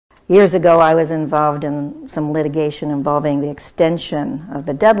Years ago, I was involved in some litigation involving the extension of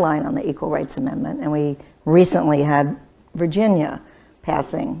the deadline on the Equal Rights Amendment, and we recently had Virginia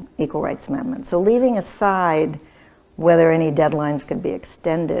passing Equal Rights Amendment. So leaving aside whether any deadlines could be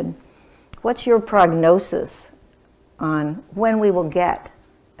extended, what's your prognosis on when we will get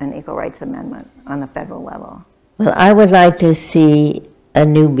an Equal Rights Amendment on the federal level? Well, I would like to see a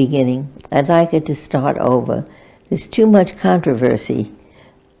new beginning. I'd like it to start over. There's too much controversy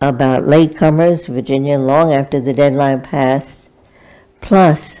about latecomers, Virginia, long after the deadline passed.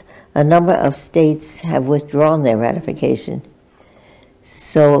 Plus, a number of states have withdrawn their ratification.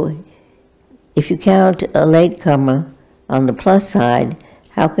 So, if you count a latecomer on the plus side,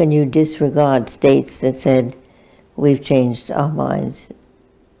 how can you disregard states that said, we've changed our minds?